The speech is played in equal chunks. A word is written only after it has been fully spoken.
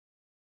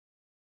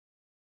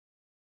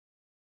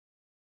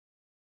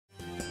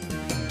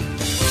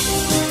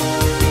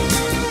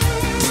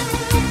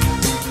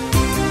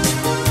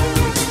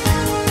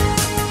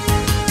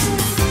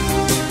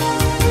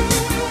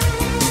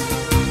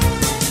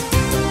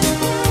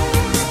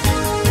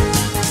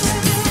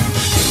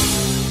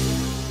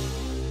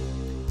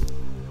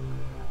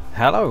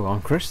Hello,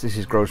 I'm Chris, this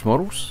is Gross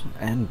Models,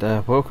 and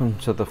welcome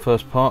to the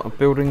first part of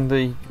building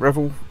the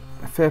Revell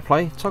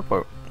Fairplay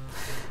tugboat.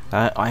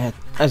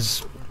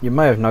 As you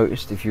may have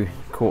noticed if you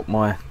caught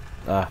my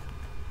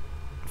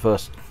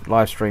first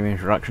live stream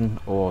introduction,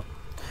 or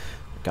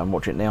go and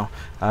watch it now,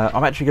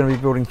 I'm actually going to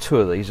be building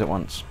two of these at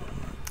once,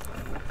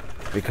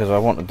 because I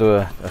want to do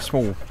a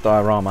small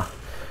diorama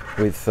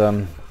with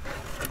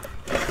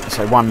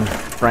say one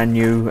brand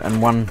new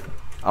and one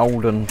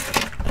old and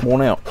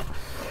worn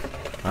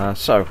out.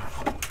 So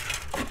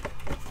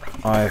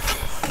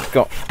I've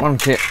got one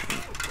kit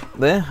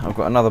there, I've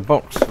got another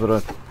box that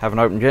I haven't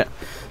opened yet,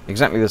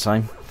 exactly the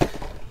same.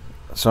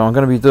 So I'm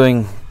going to be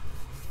doing,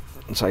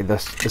 say, the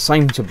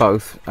same to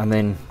both and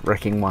then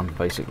wrecking one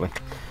basically.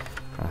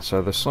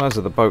 So the size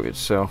of the boat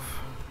itself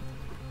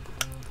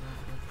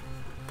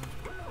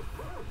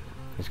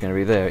is going to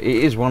be there. It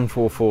is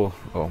 144,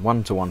 or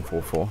 1 to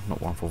 144,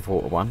 not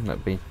 144 to 1,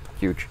 that'd be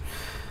huge.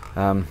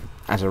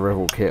 As a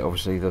Revell kit,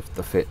 obviously the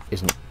fit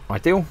isn't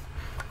ideal,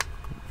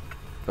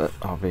 but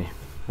I'll be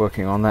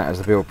working on that as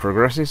the build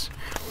progresses.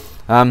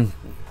 I'll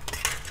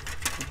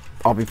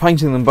be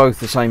painting them both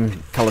the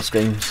same colour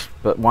schemes,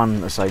 but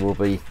one, let's say, will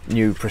be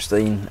new,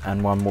 pristine,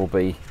 and one will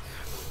be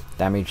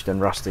damaged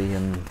and rusty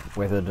and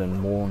weathered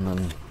and worn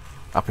and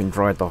up in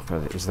dry dock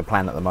is the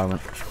plan at the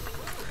moment.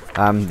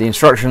 The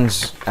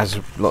instructions, as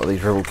a lot of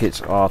these Revell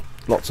kits, are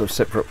lots of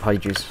separate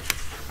pages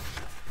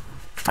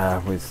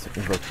with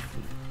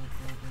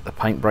the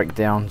paint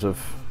breakdowns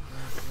of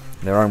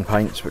their own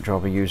paints, which I'll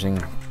be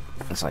using,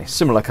 let's say,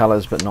 similar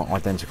colours but not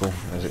identical,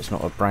 as it's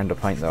not a brand of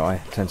paint that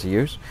I tend to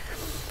use.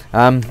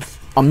 I'm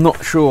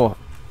not sure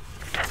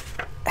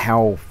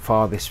how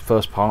far this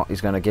first part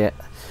is going to get.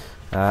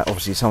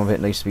 Obviously some of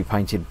it needs to be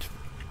painted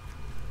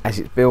as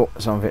it's built,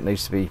 some of it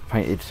needs to be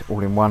painted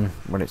all in one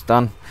when it's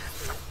done.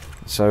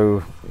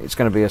 So it's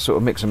going to be a sort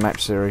of mix and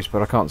match series,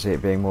 but I can't see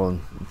it being more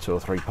than 2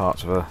 or 3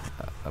 parts of a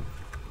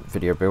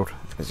video build,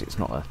 because it's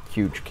not a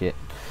huge kit.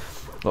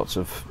 Lots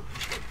of,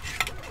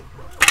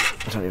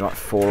 there's only like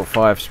 4 or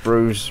 5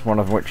 sprues, one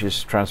of which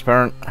is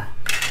transparent.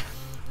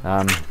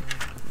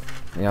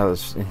 The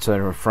others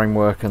internal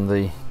framework and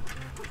the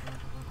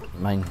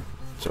main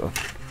sort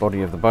of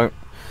body of the boat.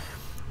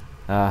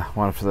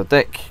 One for the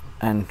deck,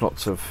 and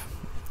lots of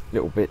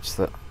little bits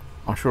that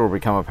I'm sure will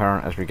become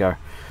apparent as we go.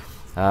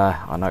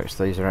 I noticed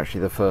these are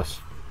actually the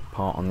first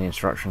part on the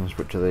instructions,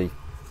 which are the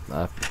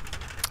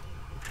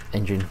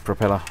engine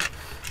propeller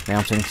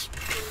mountings.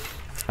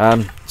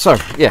 So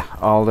yeah,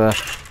 I'll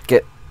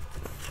get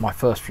my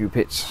first few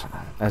bits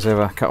as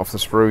ever, cut off the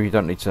sprue, you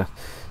don't need to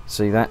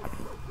see that,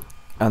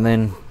 and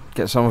then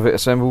get some of it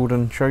assembled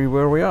and show you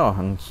where we are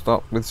and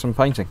start with some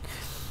painting.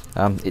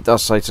 It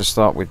does say to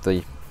start with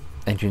the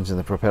engines and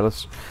the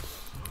propellers,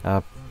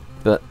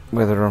 but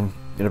whether I'm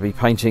going to be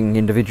painting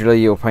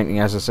individually or painting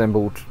as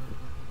assembled,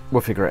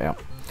 we'll figure it out.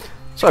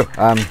 So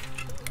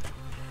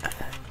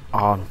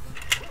I'll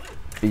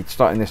be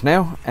starting this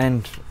now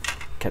and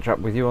catch up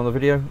with you on the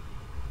video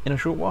in a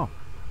short while.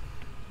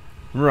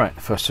 Right,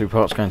 first 2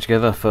 parts going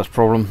together. First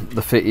problem,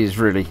 the fit is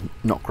really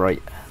not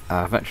great.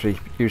 I've actually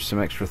used some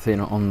extra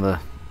thin on the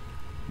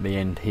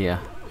end here,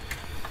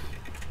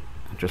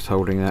 just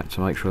holding that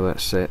to make sure that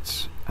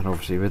sets, and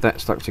obviously with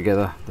that stuck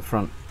together the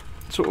front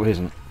sort of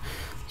isn't.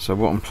 So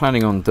what I'm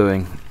planning on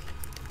doing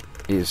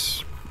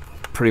is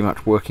pretty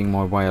much working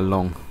my way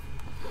along,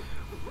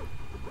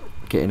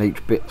 getting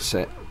each bit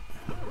set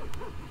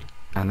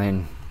and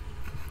then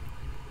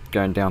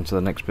going down to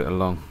the next bit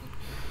along.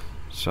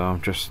 So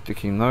I'm just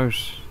sticking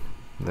those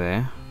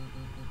there.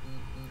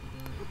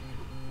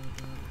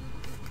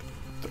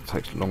 That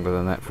takes longer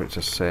than that for it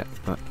to set,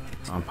 but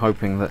I'm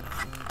hoping that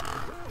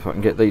if I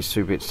can get these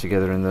 2 bits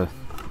together in the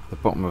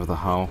bottom of the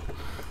hull,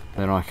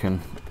 then I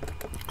can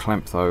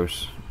clamp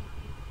those,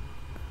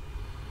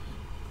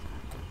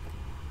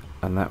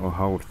 and that will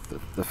hold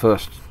the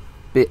first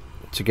bit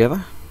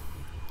together,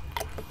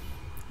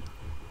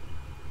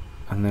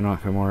 and then I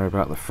can worry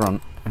about the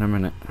front in a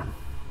minute.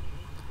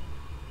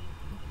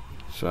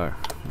 So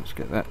let's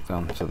get that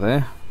done to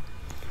there.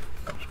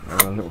 Just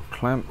grab a little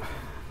clamp,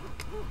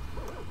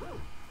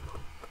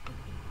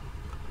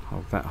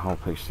 hold that whole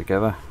piece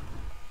together.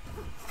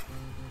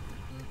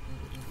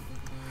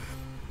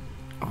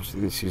 Obviously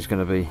this is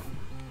going to be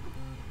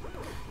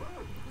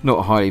not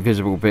a highly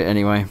visible bit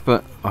anyway,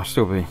 but I'll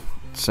still be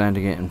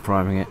sanding it and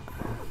priming it.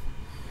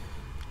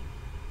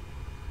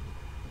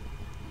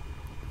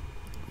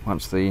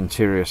 Once the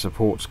interior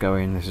supports go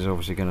in, this is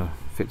obviously going to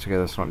fit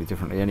together slightly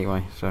differently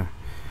anyway, so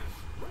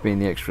being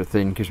the extra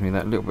thin gives me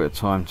that little bit of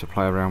time to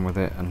play around with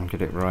it and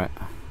get it right.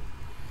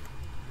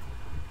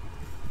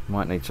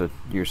 Might need to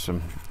use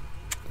some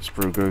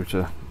sprue glue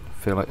to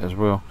fill it as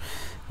well.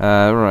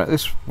 Right,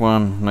 this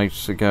one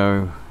needs to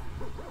go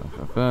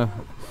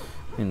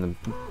in the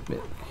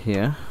bit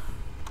here.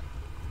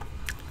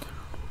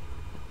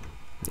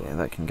 Yeah,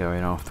 that can go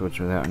in afterwards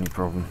without any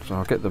problem. So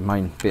I'll get the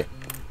main bit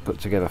put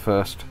together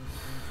first.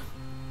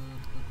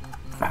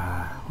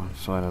 One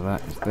side of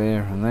that is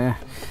there,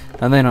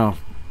 and then I'll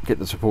get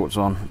the supports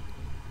on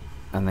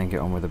and then get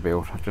on with the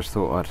build. I just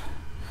thought I'd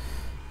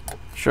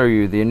show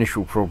you the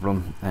initial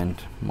problem and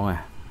my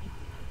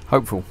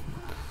hopeful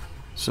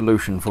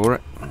solution for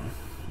it.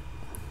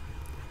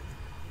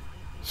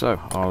 So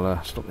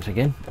I'll stop this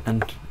again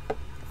and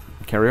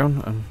carry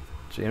on and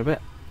see you in a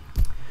bit.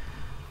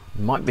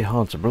 It might be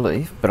hard to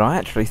believe, but I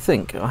actually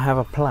think I have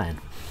a plan.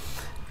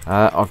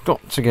 I've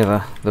got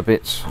together the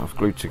bits I've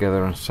glued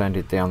together and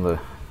sanded down the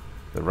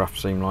rough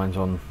seam lines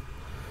on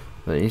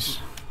these.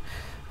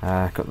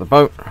 Got the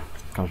boat,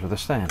 comes with a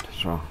stand,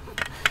 so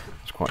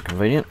it's quite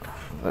convenient.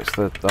 That's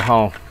the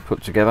hull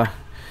put together,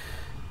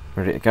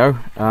 ready to go.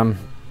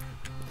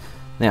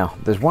 Now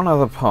there's one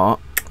other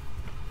part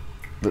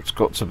that's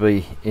got to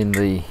be in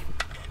the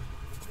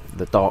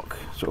dark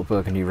sort of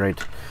burgundy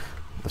red,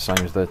 the same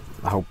as the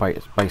whole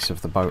base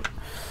of the boat,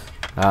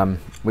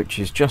 which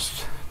is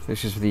just,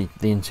 this is the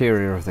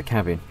interior of the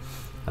cabin.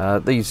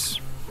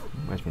 These,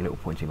 where's my little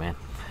pointy man?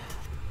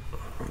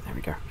 There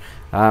we go.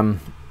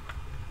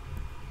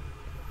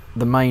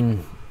 The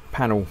main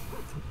panel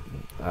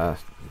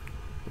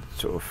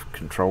sort of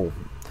control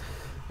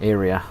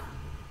area,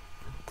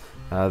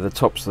 the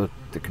tops, the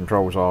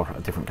controls are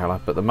a different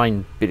colour, but the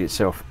main bit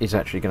itself is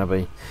actually going to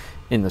be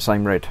in the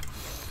same red.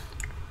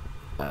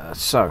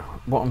 So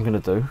what I'm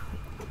going to do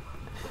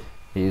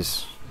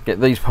is get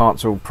these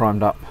parts all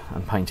primed up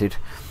and painted.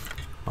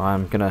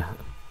 I'm going to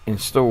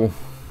install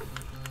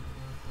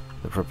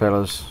the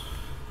propellers,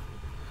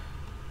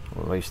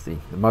 or at least the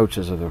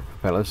motors of the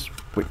propellers,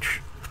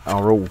 which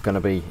are all going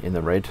to be in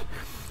the red,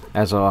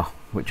 as are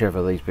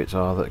whichever these bits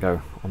are that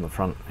go on the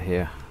front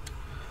here,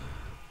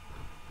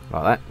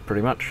 like that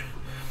pretty much.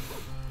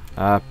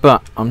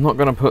 But I'm not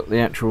going to put the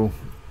actual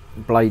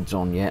blades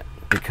on yet,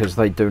 because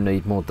they do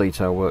need more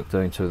detail work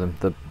doing to them.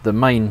 The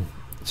main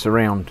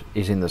surround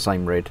is in the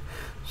same red,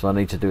 so I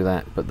need to do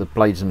that, but the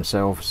blades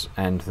themselves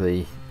and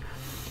the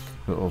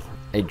little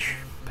edge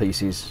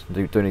pieces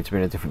do need to be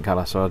in a different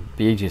colour, so it'd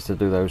be easiest to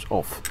do those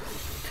off.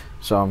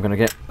 So I'm going to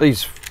get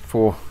these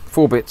four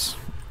bits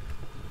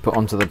put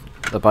onto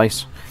the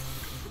base,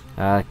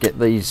 get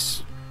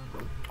these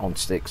on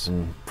sticks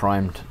and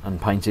primed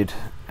and painted,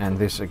 and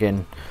this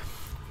again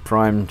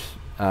primed,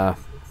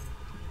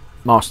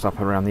 masked up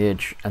around the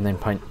edge, and then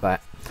paint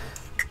that.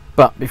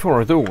 But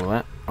before I do all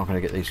that, I'm going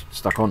to get these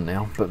stuck on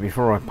now, but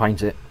before I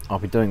paint it, I'll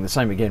be doing the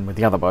same again with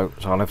the other boat,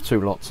 so I'll have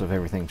 2 lots of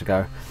everything to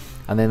go,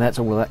 and then that's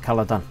all of that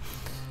colour done.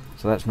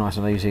 So that's nice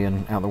and easy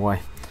and out of the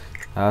way.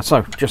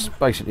 So just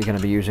basically going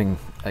to be using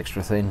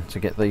extra thin to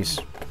get these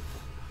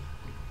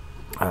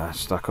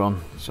stuck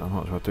on, so I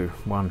might as well do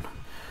one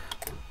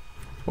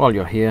while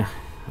you're here.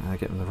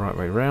 Get them the right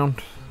way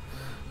round,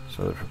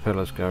 so the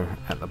propellers go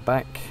at the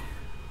back.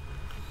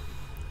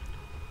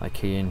 They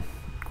key in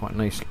quite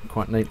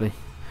neatly.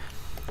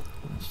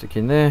 Stick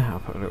in there. I'll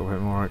put a little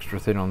bit more extra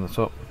thin on the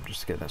top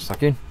just to get that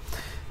stuck in.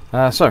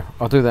 So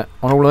I'll do that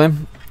on all of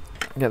them,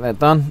 get that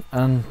done,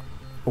 and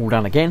all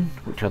done again,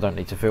 which I don't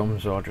need to film,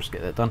 so I'll just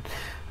get that done,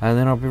 and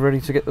then I'll be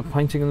ready to get the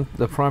painting and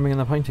the priming and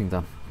the painting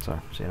done.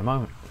 So see you in a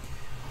moment.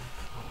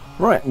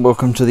 Right,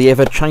 welcome to the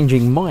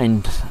ever-changing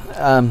mind.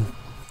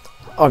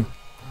 I've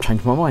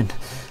changed my mind.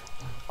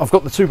 I've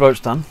got the 2 boats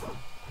done,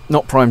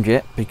 not primed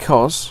yet,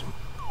 because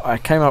I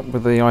came up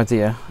with the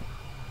idea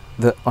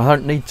that I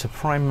don't need to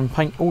prime and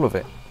paint all of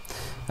it.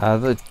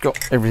 They've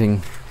got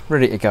everything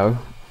ready to go,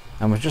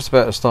 and was just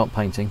about to start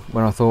painting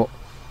when I thought,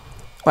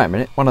 wait a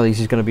minute, one of these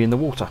is going to be in the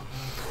water.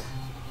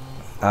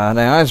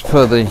 Now, as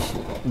per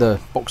the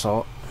box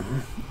art,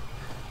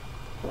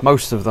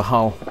 most of the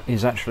hull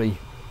is actually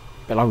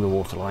below the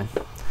waterline.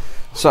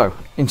 So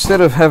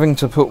instead of having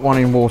to put one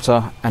in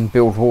water and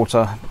build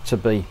water to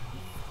be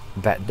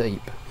that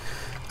deep,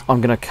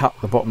 I'm going to cut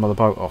the bottom of the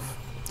boat off.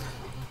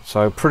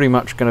 So pretty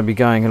much going to be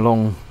going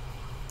along,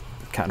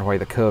 cutting away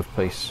the curved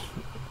piece,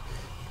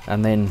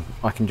 and then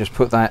I can just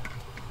put that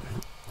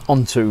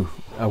onto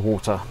a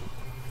water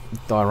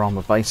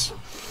diorama base,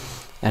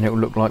 and it will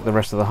look like the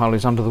rest of the hull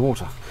is under the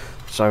water.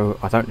 So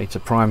I don't need to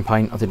prime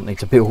paint, I didn't need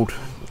to build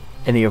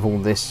any of all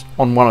this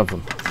on one of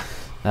them.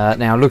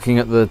 Now looking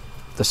at the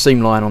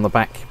seam line on the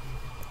back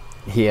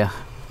here,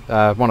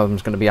 one of them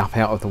is going to be up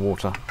out of the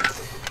water,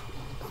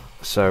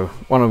 so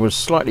one was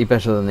slightly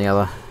better than the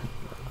other.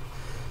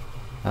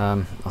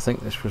 I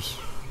think this was,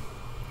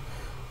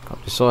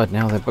 can't decide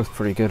now, they're both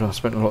pretty good. I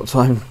spent a lot of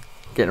time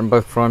getting them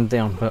both primed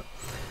down, but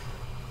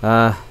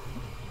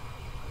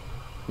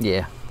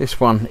yeah, this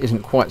one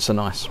isn't quite so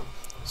nice.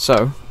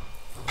 So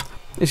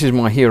this is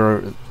my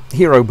hero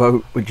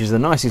boat, which is the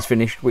nicest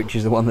finished, which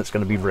is the one that's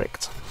going to be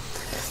wrecked.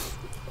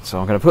 So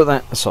I'm going to put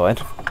that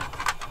aside.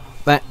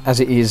 That,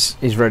 as it is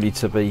ready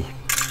to be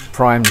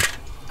primed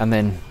and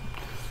then,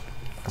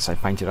 I say,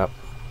 painted up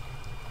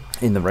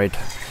in the red.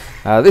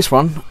 This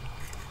one,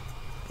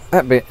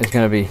 that bit is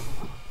going to be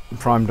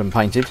primed and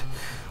painted.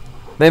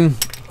 Them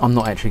I'm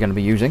not actually going to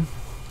be using,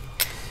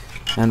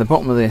 and the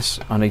bottom of this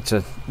I need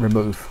to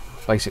remove,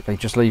 basically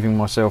just leaving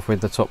myself with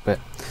the top bit.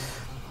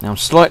 Now I'm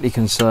slightly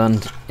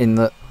concerned in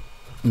that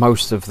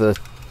most of the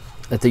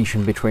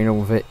adhesion between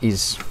all of it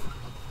is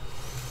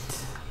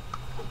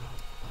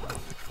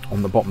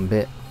on the bottom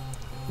bit,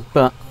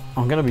 but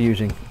I'm going to be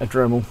using a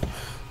Dremel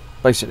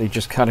basically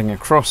just cutting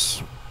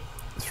across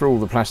through all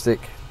the plastic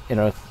in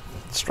a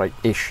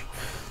straight-ish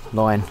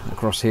line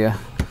across here,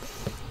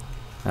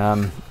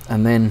 and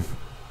then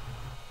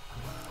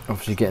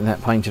obviously getting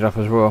that painted up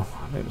as well.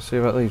 Let's see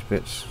about these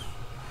bits.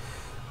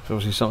 So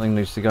obviously something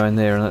needs to go in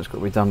there, and that's got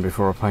to be done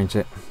before I paint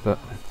it, but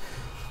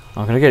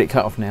I'm going to get it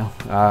cut off now.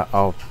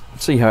 I'll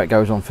see how it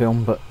goes on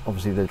film, but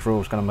obviously the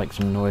drill's going to make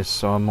some noise,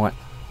 so I might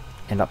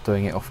end up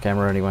doing it off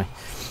camera anyway.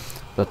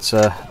 But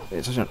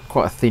it's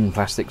quite a thin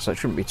plastic, so it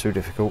shouldn't be too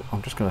difficult.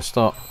 I'm just going to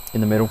start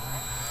in the middle,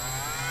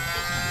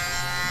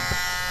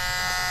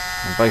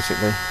 and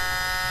basically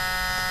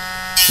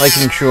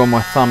making sure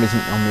my thumb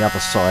isn't on the other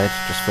side,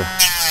 just for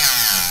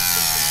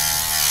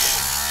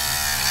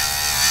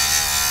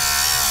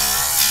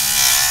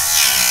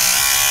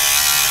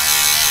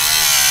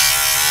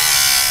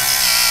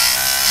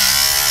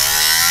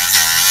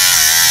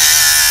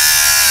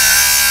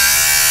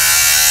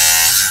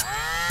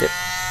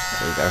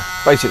there we go.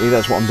 Basically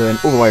that's what I'm doing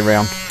all the way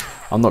around.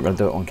 I'm not going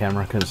to do it on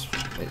camera because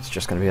it's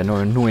just going to be an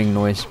annoying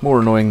noise,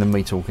 more annoying than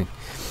me talking.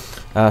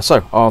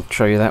 So I'll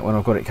show you that when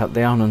I've got it cut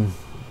down and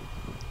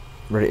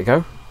ready to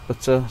go,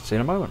 but see you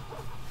in a moment.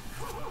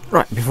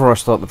 Right, before I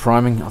start the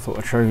priming, I thought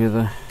I'd show you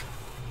the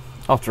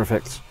After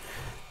Effects.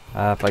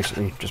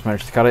 Basically just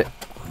managed to cut it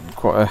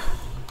quite a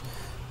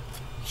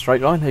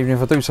straight line, even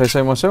if I do say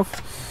so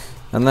myself,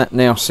 and that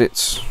now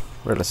sits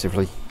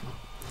relatively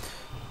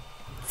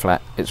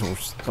flat. It's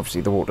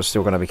obviously the water's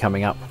still going to be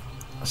coming up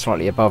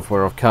slightly above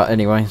where I've cut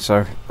anyway, so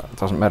it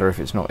doesn't matter if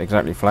it's not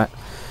exactly flat,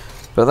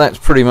 but that's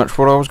pretty much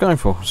what I was going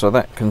for. So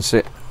that can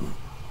sit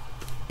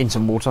in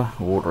some water,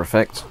 a water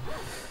effect,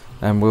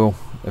 and will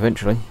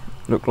eventually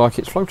look like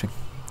it's floating.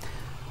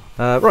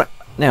 Right,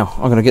 now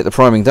I'm going to get the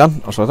priming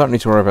done, so I don't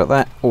need to worry about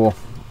that or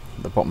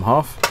the bottom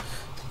half.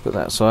 Put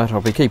that aside.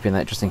 I'll be keeping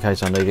that just in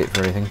case I need it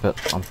for anything,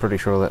 but I'm pretty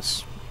sure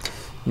that's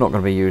not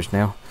going to be used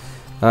now.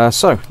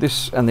 So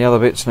this and the other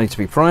bits need to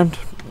be primed,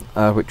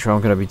 which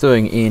I'm going to be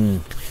doing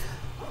in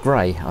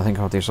grey. I think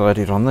I've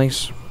decided on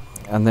these,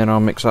 and then I'll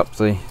mix up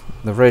the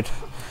red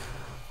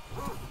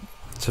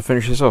to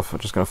finish this off. I'm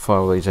just going to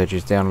file these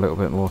edges down a little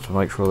bit more to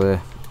make sure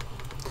they're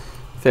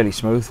fairly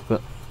smooth,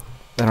 but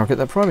then I'll get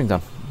that priming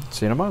done.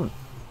 See you in a moment.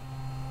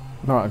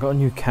 Right, I've got a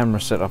new camera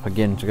set up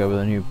again to go with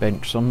a new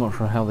bench, so I'm not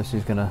sure how this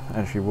is going to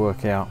actually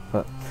work out,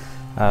 but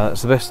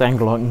that's the best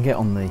angle I can get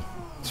on the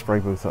spray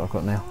booth that I've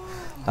got now.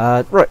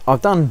 Right,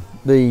 I've done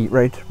the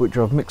red, which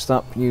I've mixed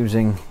up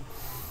using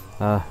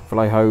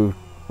Vallejo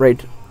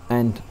red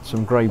and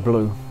some grey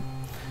blue.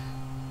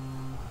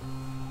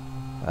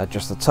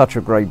 Just a touch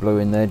of grey blue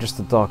in there, just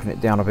to darken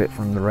it down a bit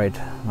from the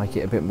red, make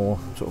it a bit more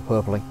sort of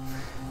purpley.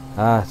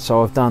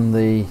 So I've done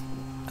the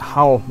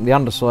hull, the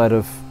underside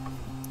of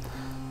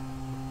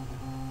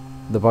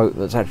the boat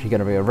that's actually going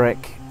to be a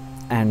wreck,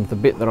 and the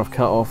bit that I've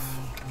cut off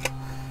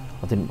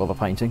I didn't bother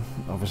painting,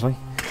 obviously.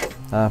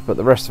 But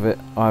the rest of it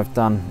I've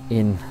done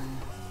in,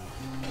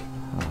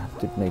 I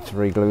did need to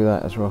re-glue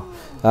that as well.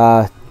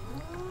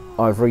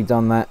 I've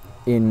redone that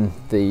in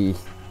the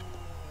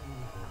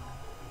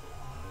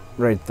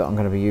red that I'm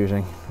going to be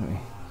using. Let me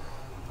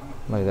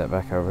lay that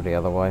back over the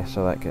other way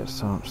so that gets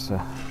a chance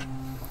to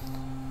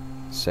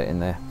set in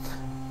there.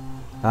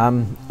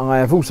 I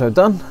have also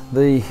done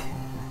the,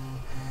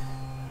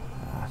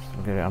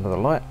 I'll get it under the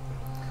light,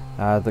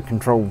 the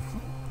control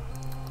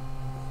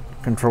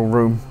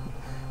room,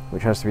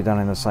 which has to be done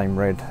in the same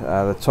red.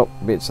 The top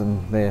bits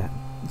and there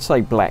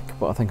say black,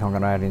 but I think I'm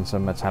going to add in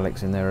some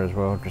metallics in there as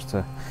well, just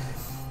to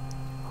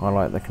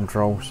highlight the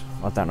controls.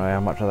 I don't know how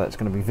much of that's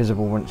going to be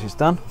visible once it's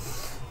done.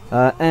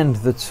 And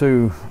the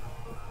two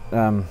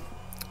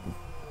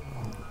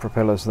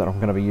propellers that I'm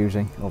going to be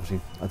using. Obviously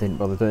I didn't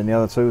bother doing the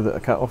other two that are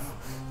cut off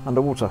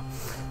underwater.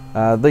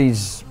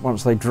 These,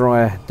 once they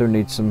dry, do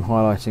need some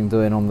highlighting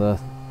doing on the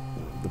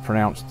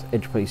pronounced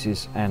edge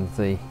pieces and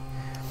the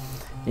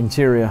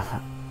interior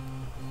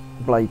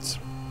blades.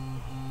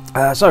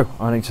 So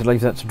I need to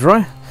leave that to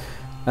dry,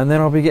 and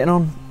then I'll be getting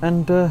on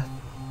and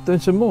doing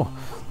some more.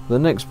 The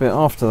next bit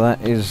after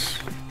that is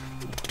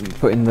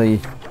putting the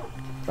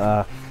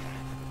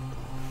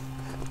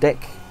deck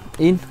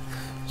in.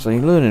 So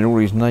you're learning all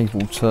these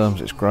naval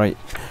terms, it's great.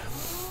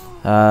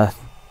 Yeah,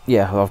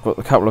 I've got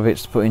a couple of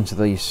bits to put into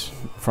these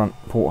front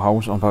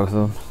portholes on both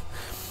of them,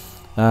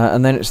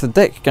 and then it's the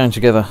deck going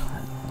together.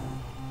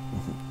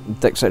 The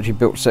deck's actually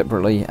built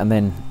separately and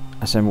then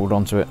assembled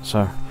onto it,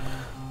 so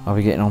I'll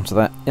be getting onto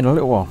that in a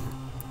little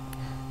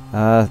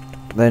while.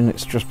 Then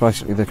it's just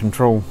basically the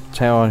control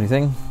tower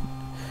thing,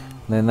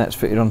 then that's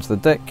fitted onto the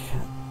deck,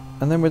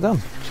 and then we're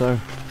done. So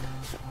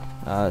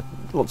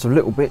lots of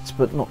little bits,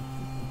 but not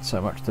so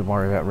much to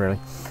worry about really.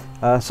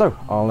 So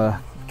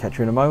I'll catch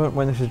you in a moment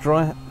when this is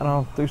dry, and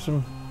I'll do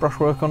some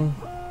brushwork on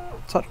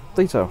touch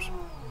details.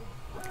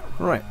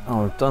 Right,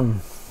 I've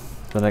done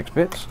the next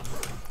bits.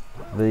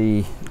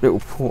 The little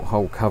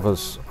porthole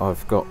covers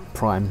I've got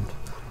primed.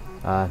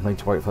 Need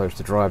to wait for those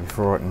to dry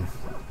before I can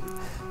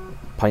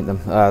paint them.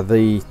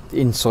 The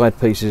inside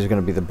pieces are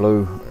going to be the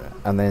blue,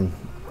 and then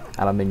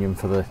aluminium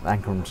for the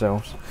anchor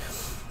themselves.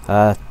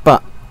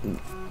 But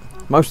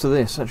most of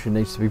this actually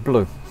needs to be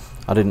blue.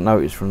 I didn't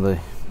notice from the,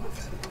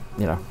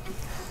 you know,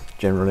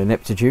 general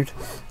ineptitude.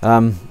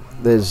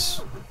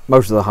 There's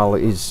most of the hull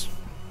is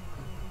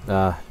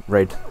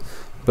red,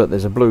 but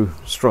there's a blue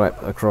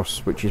stripe across,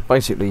 which is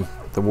basically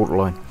the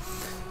waterline.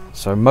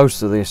 So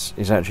most of this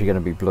is actually going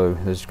to be blue.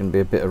 There's going to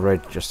be a bit of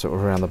red just sort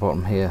of around the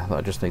bottom here that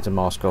I just need to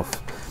mask off,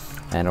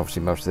 and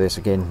obviously most of this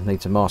again need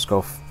to mask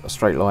off a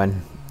straight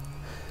line,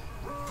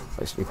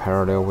 basically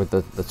parallel with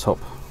the top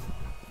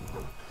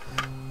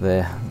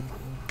there.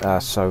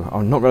 So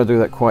I'm not going to do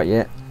that quite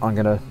yet. I'm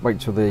going to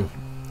wait till the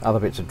other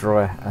bits are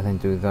dry and then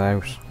do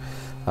those.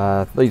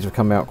 These have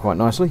come out quite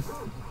nicely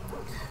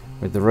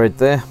with the red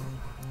there,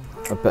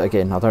 but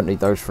again I don't need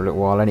those for a little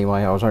while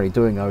anyway. I was only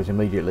doing those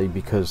immediately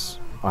because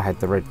I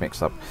had the red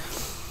mixed up.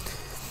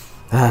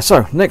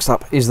 So next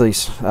up is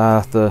these,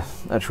 the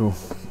actual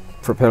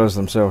propellers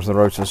themselves, the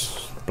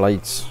rotors,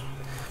 blades.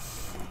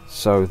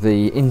 So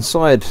the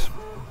inside,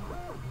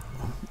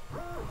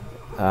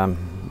 the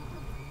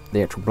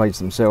actual blades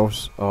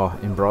themselves are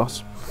in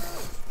brass.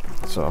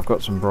 So I've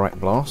got some bright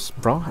brass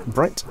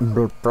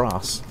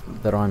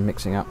that I'm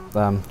mixing up.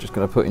 Just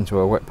going to put into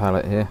a wet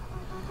palette here.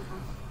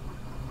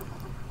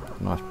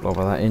 Nice blob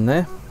of that in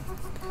there.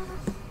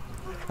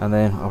 And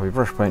then I'll be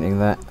brush painting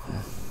that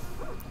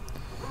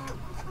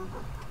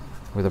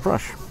with a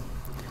brush.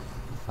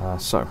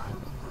 So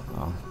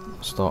I'll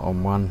start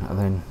on one and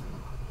then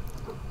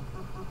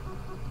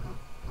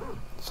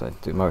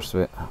do most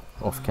of it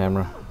off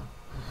camera.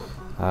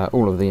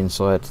 All of the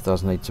inside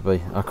does need to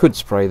be. I could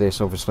spray this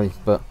obviously,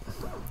 but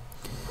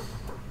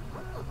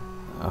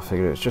I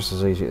figured it's just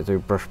as easy to do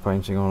brush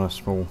painting on a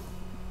small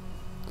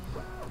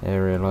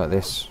area like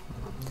this.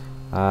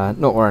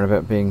 Not worrying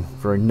about being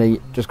very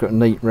neat, just got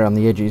neat around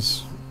the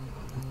edges,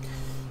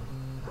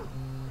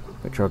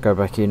 which I'll go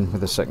back in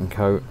with a second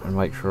coat and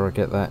make sure I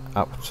get that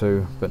up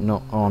too, but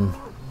not on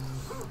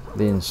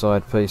the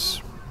inside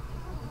piece.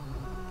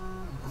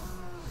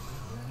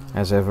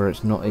 As ever,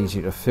 it's not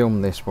easy to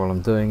film this while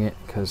I'm doing it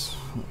because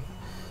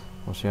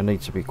obviously I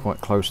need to be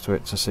quite close to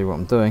it to see what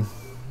I'm doing,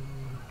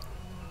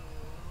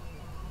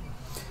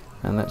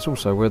 and that's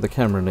also where the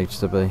camera needs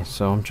to be.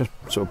 So I'm just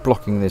sort of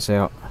blocking this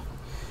out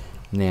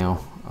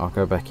now. I'll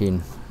go back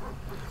in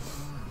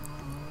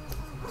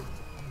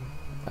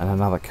and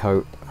another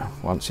coat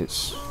once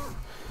it's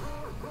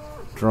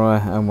dry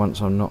and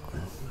once I'm not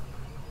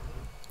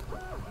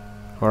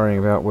worrying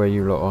about where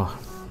you lot are.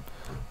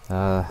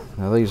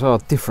 Now these are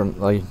different,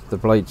 the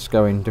blades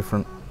go in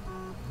different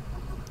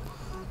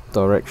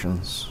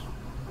directions.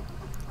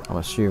 I'm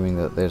assuming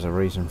that there's a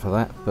reason for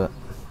that, but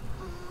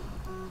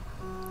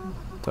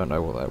don't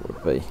know what that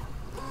would be.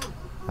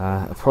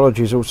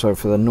 Apologies also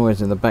for the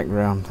noise in the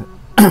background.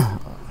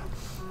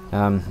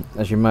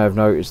 As you may have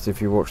noticed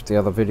if you watched the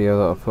other video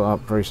that I put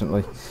up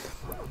recently,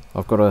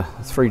 I've got a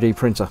 3D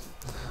printer,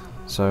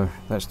 so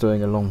that's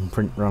doing a long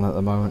print run at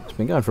the moment. It's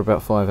been going for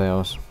about 5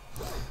 hours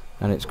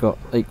and it's got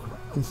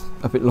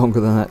a bit longer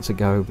than that to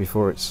go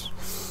before it's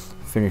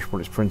finished what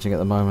it's printing at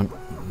the moment.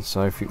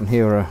 So if you can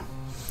hear a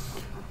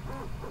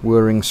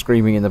whirring,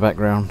 screaming in the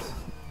background,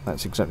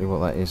 that's exactly what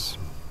that is.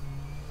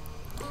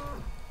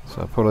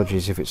 So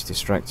apologies if it's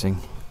distracting,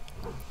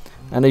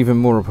 and even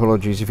more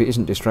apologies if it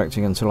isn't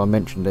distracting until I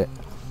mentioned it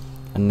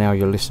and now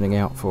you're listening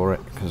out for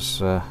it,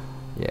 because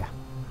yeah,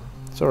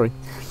 sorry.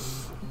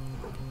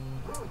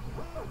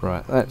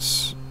 Right,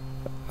 that's,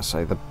 I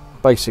say, the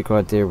basic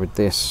idea with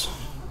this,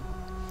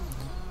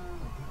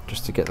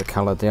 just to get the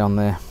colour down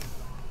there,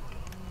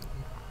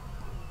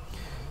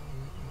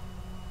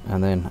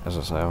 and then as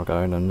I say I'll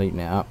go in and neaten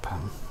it up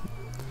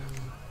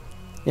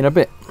in a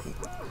bit.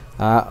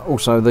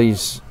 Also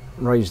these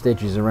raised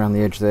edges around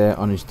the edge there,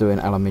 I'm just doing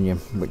aluminium,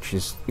 which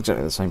is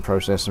exactly the same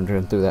process. I'm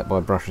going to do that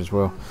by brush as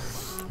well.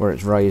 Where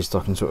it's raised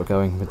I can sort of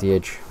go in with the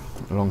edge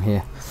along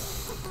here,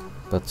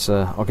 but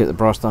I'll get the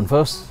brass done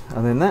first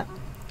and then that,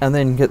 and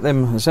then get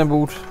them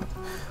assembled,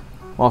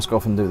 mask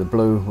off and do the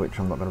blue, which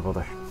I'm not going to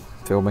bother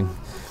filming.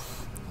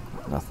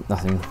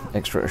 Nothing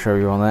extra to show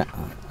you on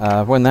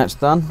that. When that's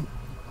done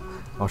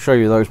I'll show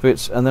you those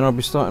bits and then I'll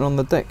be starting on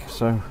the deck,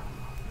 so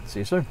see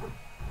you soon.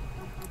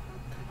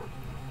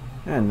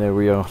 And there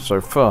we are so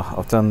far.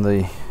 I've done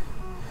the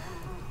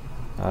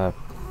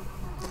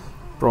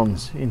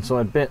bronze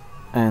inside bit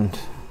and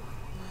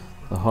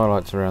the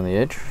highlights around the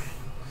edge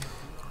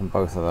on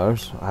both of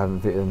those. I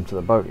haven't fitted them to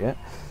the boat yet.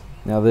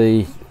 Now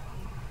the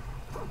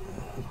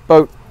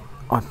boat,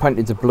 I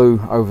painted the blue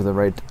over the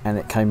red and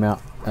it came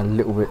out a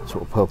little bit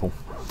sort of purple,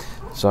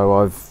 so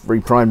I've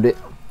reprimed it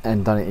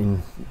and done it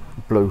in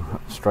blue,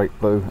 straight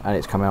blue, and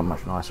it's come out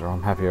much nicer.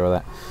 I'm happier with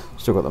that.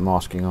 Still got the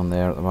masking on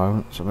there at the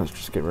moment, so let's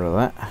just get rid of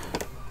that.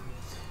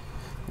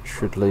 It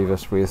should leave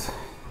us with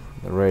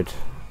the red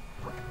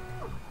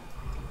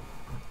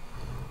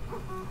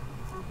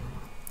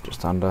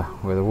just under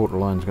where the water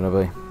line is going to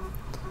be.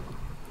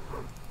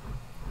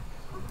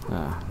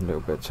 A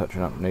little bit of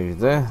touching up needed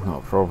there,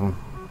 not a problem.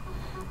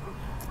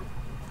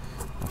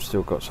 I've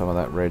still got some of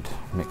that red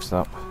mixed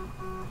up.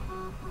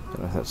 Don't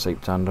know if that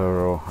seeped under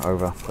or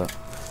over, but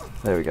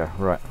there we go.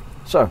 Right,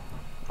 so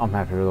I'm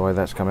happy with the way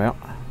that's come out.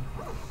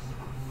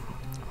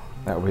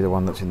 That'll be the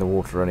one that's in the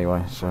water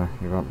anyway, so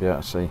you won't be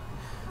able to see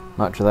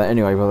much of that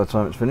anyway by the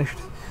time it's finished.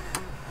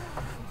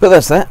 But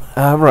that's that.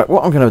 Right,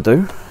 what I'm going to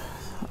do,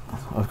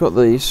 I've got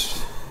these,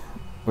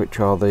 which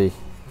are the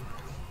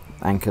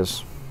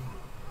anchors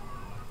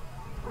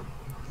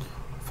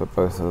for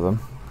both of them.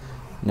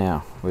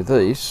 Now, with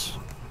these,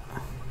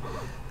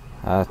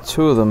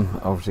 two of them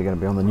are obviously going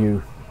to be on the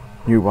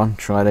new one,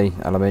 shiny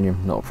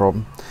aluminium, not a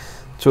problem.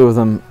 Two of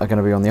them are going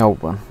to be on the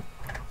old one.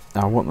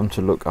 Now, I want them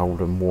to look old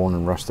and worn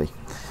and rusty.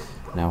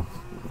 Now,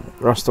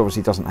 rust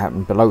obviously doesn't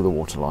happen below the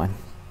waterline,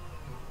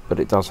 but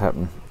it does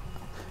happen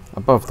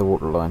above the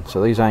waterline.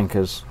 So these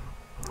anchors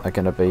are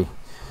going to be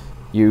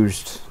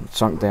used,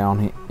 sunk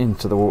down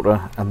into the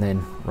water and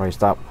then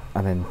raised up,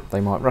 and then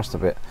they might rust a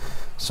bit.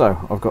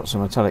 So I've got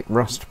some metallic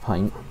rust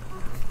paint,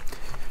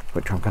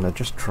 which I'm going to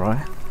just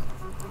try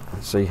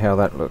and see how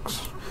that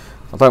looks.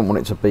 I don't want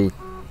it to be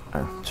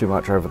too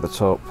much over the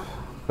top,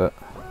 but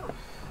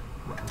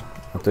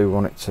I do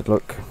want it to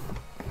look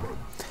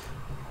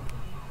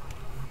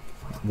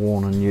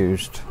worn and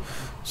used.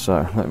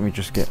 So let me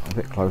just get a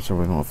bit closer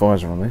with my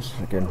visor on this.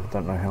 Again, I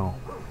don't know how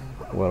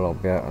well I'll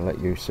be able to let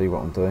you see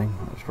what I'm doing.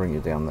 Let's bring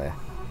you down there.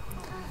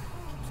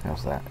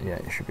 How's that? Yeah,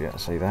 you should be able to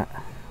see that,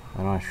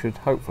 and I should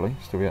hopefully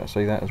still be able to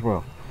see that as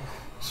well.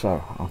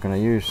 So I'm going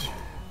to use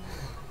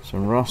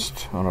some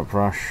rust on a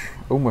brush,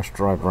 almost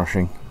dry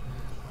brushing.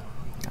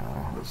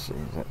 Let's see,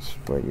 that's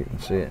where you can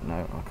see it.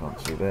 No, I can't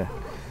see there.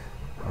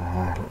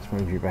 Let's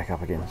move you back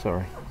up again,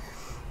 sorry.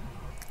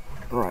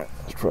 Right,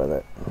 let's try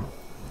that.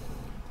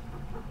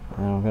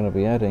 Now I'm going to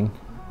be adding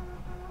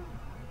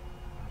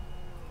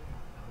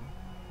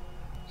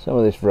some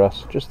of this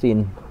rust just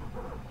in,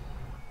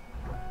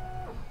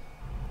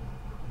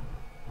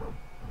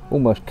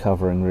 almost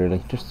covering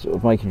really, just sort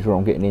of making sure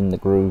I'm getting in the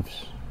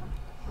grooves.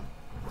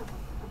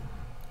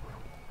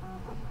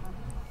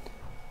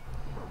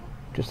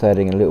 Just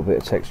adding a little bit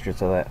of texture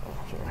to that.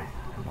 Sorry,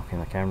 I'm knocking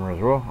the camera as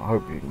well. I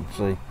hope you can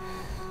see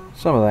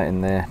some of that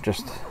in there.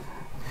 Just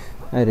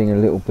adding a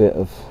little bit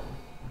of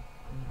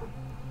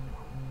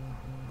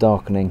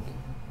darkening,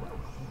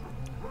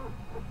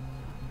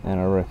 and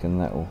I reckon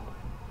that will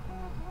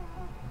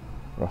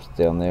rust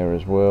down there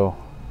as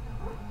well.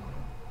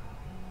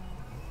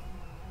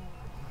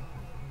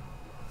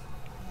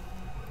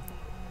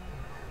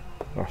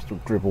 Rust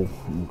will dribble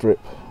and drip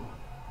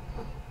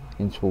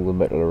into all the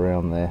metal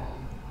around there.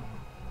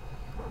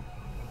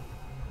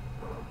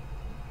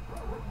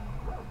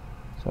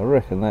 So I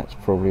reckon that's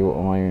probably what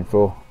I'm aiming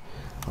for.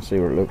 I'll see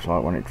what it looks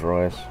like when it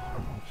dries.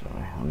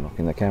 Sorry, I'm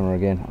knocking the camera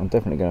again. I'm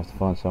definitely going to have to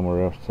find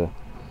somewhere else to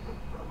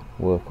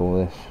work all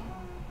this.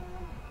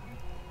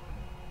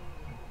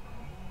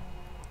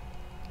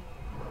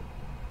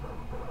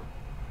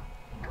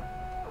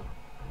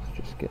 Let's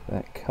just get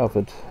that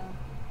covered.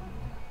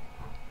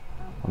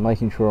 I'm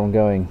making sure I'm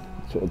going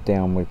sort of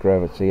down with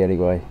gravity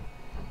anyway,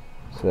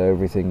 so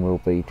everything will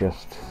be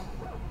just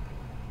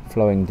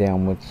flowing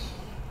downwards.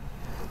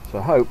 So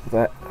I hope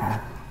that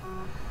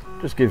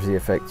just gives the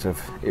effect of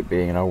it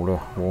being an older,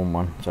 warm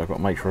one. So I've got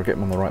to make sure I get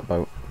them on the right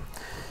boat.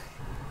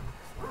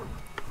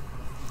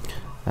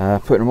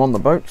 Putting them on the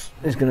boats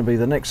is going to be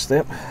the next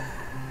step.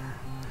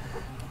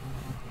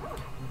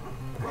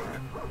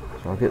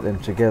 So I'll get them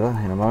together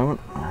in a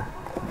moment.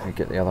 Let me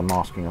get the other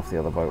masking off the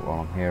other boat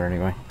while I'm here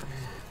anyway.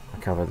 I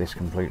cover this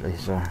completely,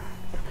 so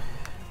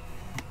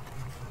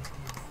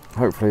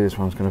hopefully this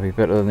one's going to be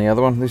better than the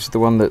other one. This is the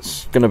one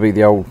that's going to be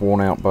the old,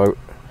 worn out boat,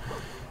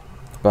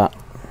 but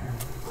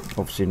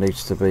obviously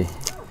needs to be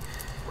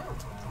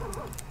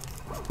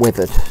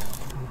weathered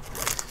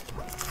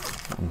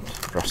and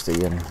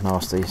rusty and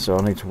nasty, so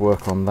I need to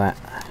work on that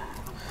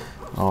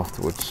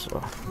afterwards.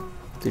 I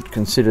did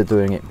consider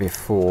doing it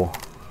before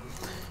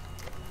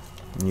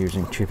and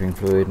using chipping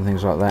fluid and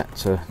things like that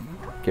to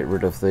get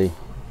rid of the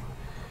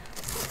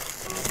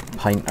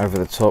paint over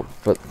the top,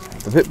 but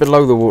the bit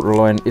below the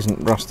waterline isn't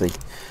rusty.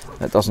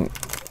 That doesn't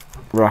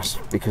rust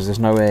because there's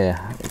no air,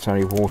 it's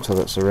only water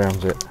that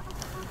surrounds it.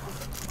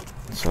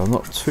 So I'm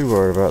not too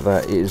worried about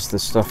that. It is the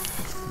stuff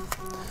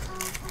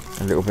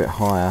a little bit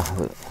higher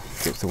that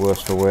gets the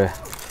worst for wear,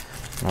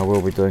 and I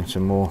will be doing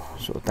some more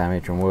sort of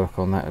damage and work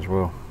on that as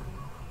well.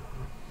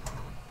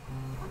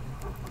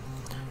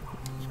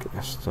 Let's get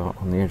a start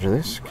on the edge of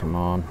this, come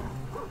on.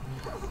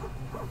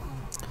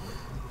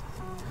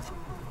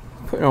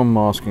 Putting on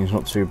masking is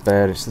not too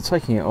bad, it's the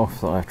taking it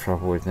off that I have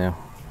trouble with now.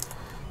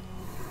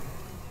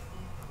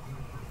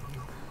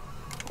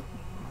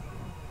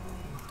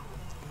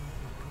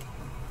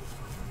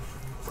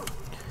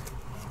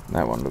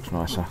 That one looks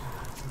nicer.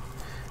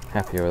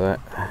 Happier with that.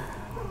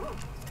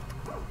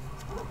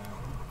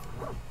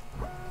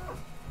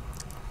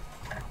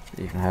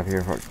 Even happier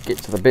if I get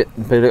to the bit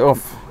and peel it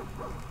off.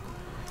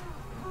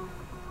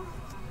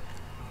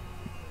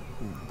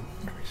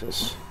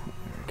 Jesus.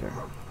 There we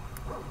go.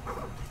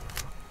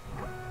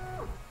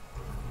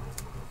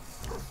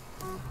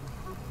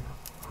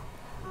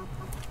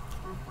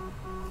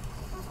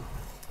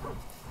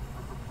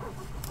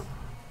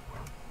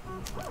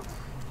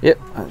 Yep,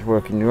 that's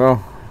working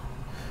well.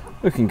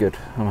 Looking good,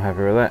 I'm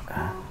happy with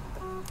that.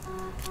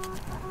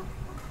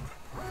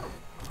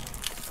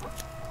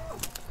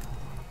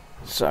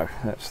 So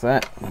that's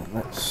that.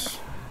 Let's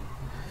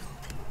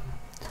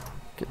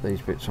get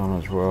these bits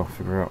on as well,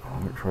 figure out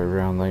which way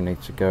around they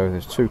need to go.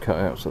 There's 2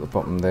 cutouts at the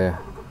bottom there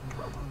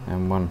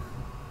and 1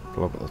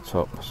 blob at the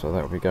top, so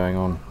that will be going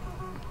on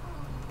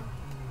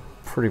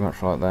pretty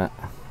much like that.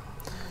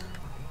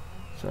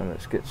 So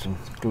let's get some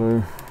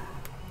glue.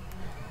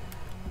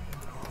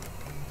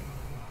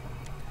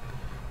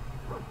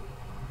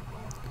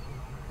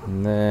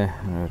 And there,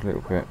 and a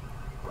little bit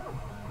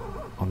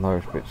on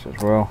those bits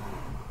as well.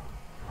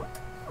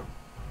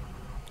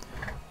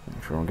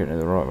 Make sure I'm getting it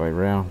the right way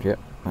round. Yep,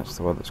 that's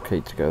the one that's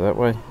key to go that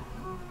way.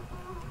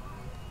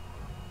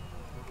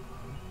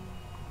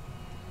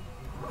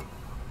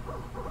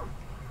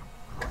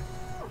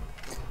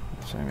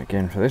 Same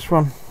again for this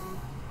one.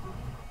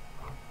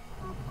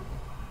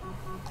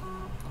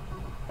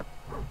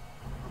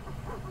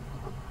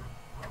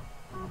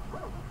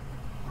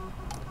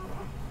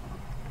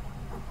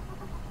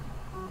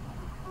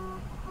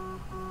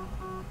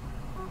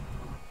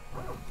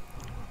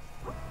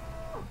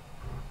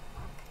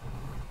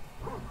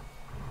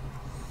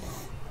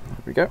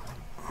 There we go.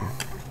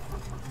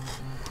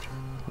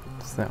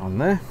 That's that on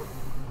there.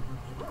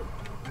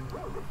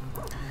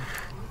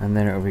 And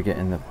then it will be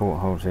getting the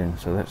portholes in,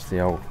 so that's the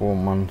old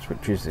warm ones,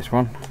 which is this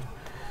one.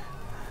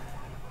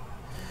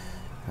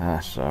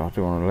 So I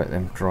do want to let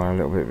them dry a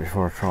little bit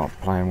before I try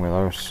playing with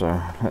those, so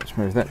let's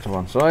move that to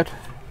one side.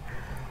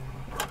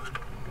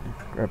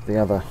 Grab the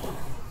other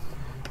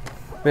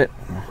bit.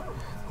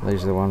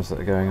 These are the ones that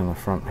are going on the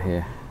front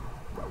here.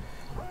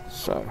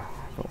 So,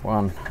 got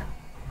one.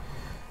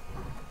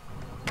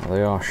 Now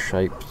they are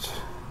shaped,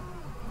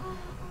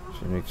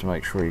 so you need to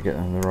make sure you get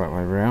them the right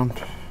way round.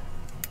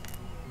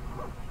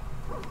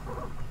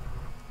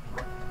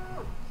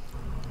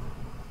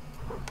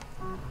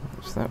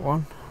 That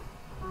one.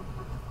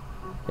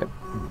 Yep,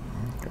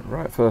 got it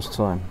right first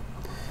time.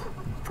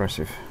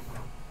 Impressive.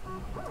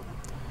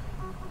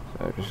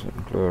 So just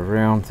glue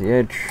around the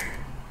edge.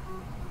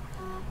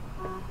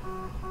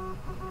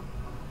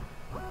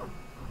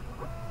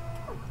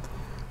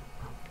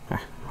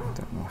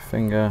 Take my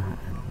finger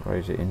and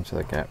raise it into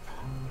the gap.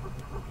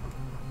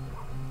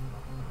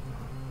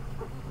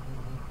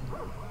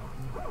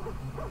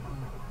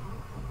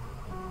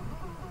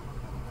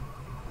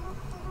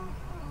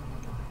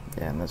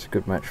 Yeah, and that's a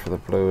good match for the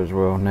blue as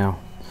well. Now,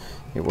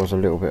 it was a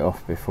little bit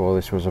off before.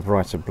 This was a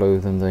brighter blue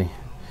than the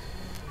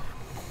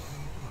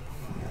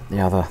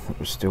other that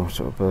was still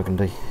sort of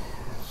burgundy.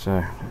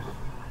 So,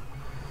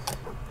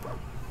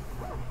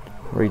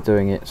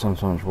 redoing it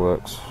sometimes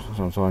works.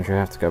 Sometimes you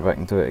have to go back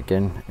and do it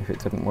again if it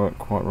didn't work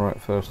quite right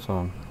first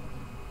time.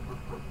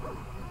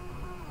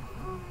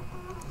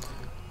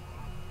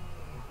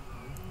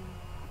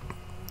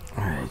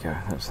 There you go,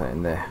 that's that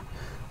in there.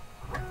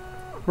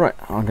 Right,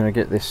 I'm going to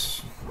get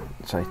this,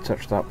 say,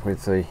 touched up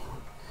with the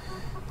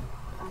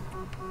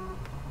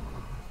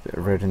bit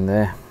of red in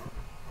there,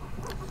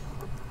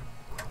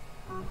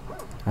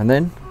 and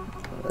then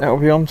that'll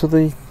be on to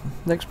the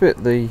next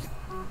bit, the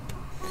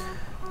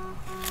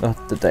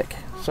deck.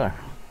 So,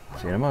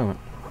 see you in a moment.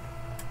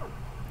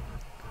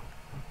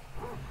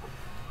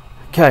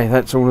 Okay,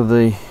 that's all of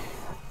the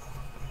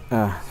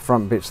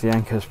front bits the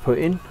anchor's put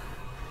in.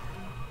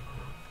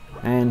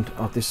 And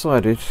I've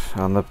decided,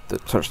 and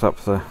touched up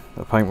the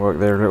paintwork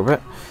there a little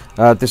bit,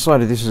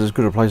 decided this is as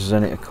good a place as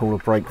any to call a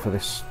break for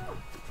this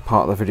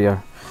part of the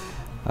video.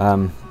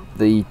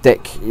 The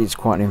deck is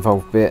quite an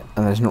involved bit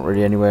and there's not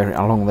really anywhere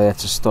along there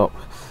to stop,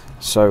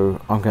 so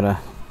I'm going to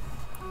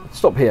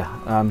stop here,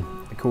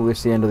 call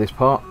this the end of this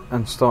part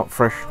and start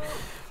fresh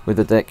with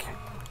the deck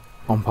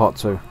on part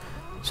 2.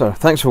 So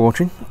thanks for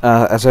watching.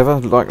 As ever,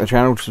 like the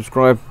channel,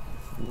 subscribe,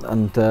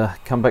 and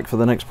come back for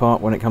the next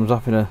part when it comes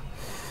up in a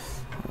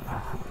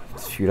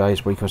few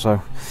days, week or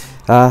so.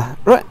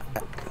 Right,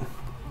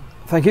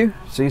 thank you,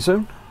 see you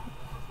soon,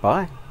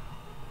 bye.